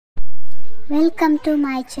Welcome to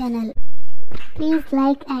my channel. Please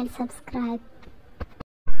like and subscribe.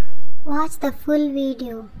 Watch the full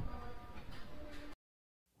video.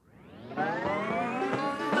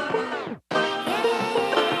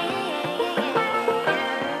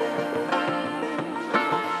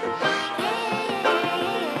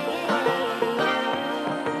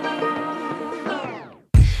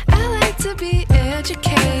 I like to be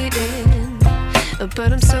educated,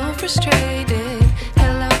 but I'm so frustrated.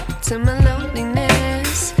 Hello to my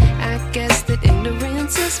loneliness. I guess that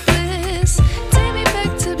ignorance is bliss. Take me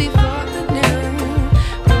back to before the noon.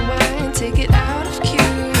 Rewind, take it out of cue.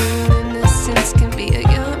 Innocence can be a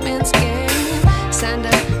young man's game. Signed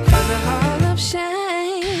up for the hall of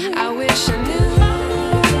shame. I wish I knew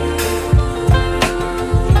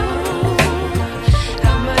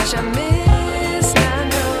how much I miss not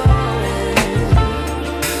knowing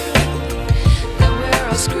that we're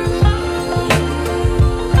all screwed.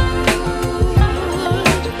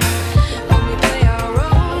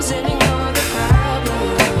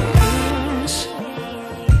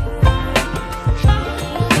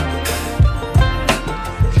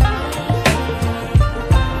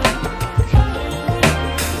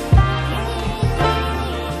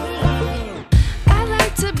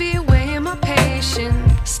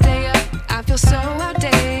 Stay up, I feel so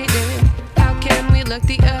outdated. How can we look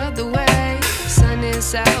the other way? Sun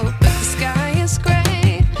is out, but the sky is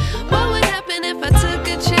gray. What would happen if I took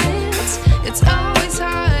a chance? It's always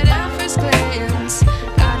hard at first glance.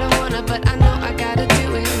 I don't wanna, but I know I gotta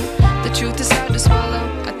do it. The truth is hard to swallow,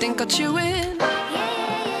 I think I'll chew it.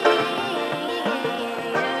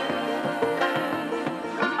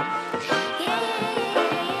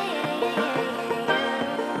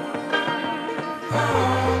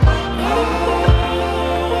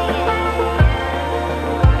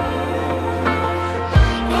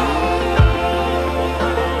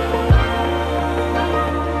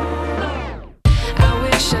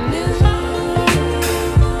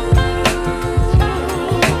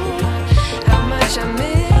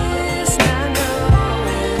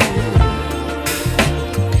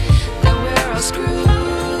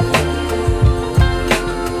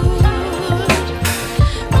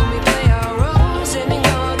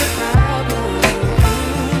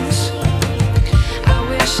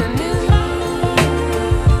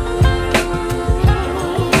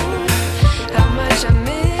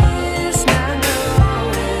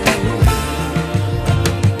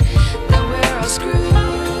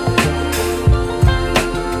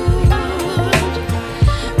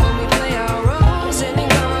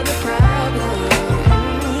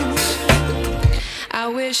 I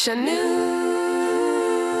wish I knew.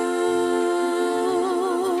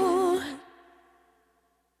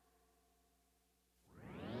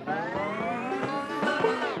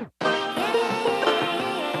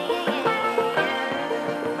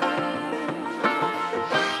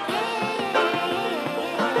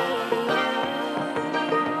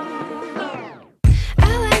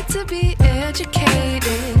 I like to be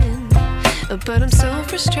educated, but I'm so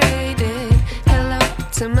frustrated. Hello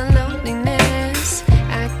to my loneliness.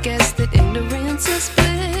 I guess that ignorance is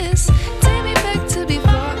bliss. Take me back to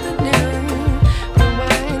before the noon.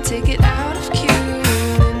 Rewind, take it out of cue.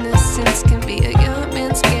 Innocence can be a young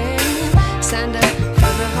man's game. Signed up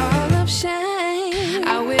for the hall of shame.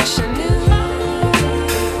 I wish I knew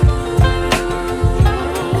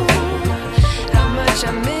how much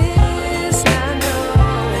I miss not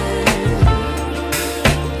knowing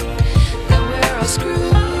that we're all screwed.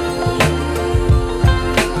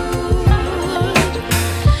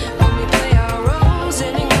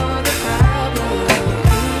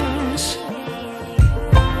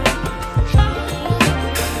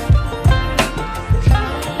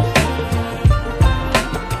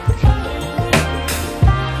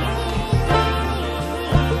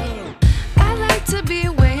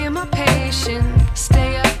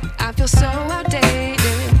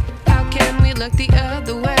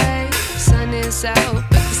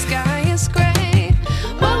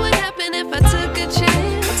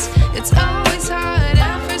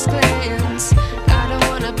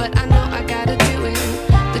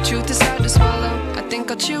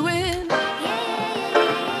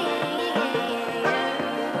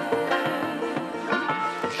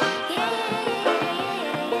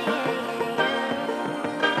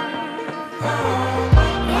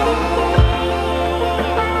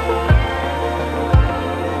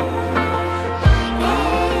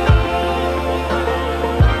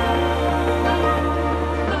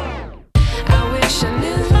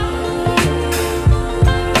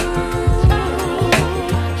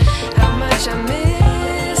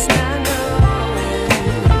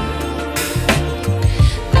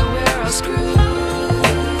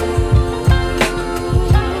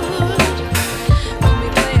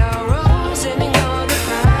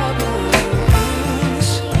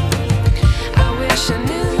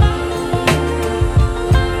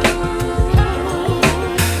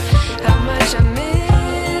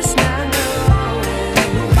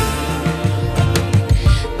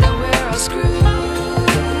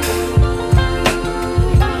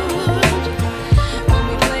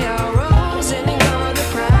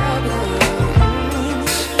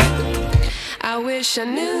 wish I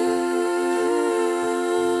knew.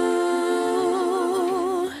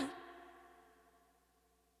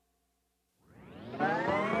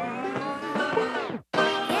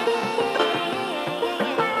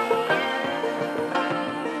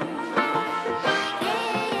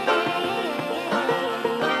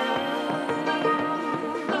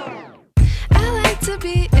 To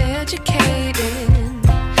be educated,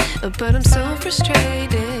 but I'm so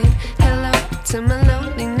frustrated. Hello to my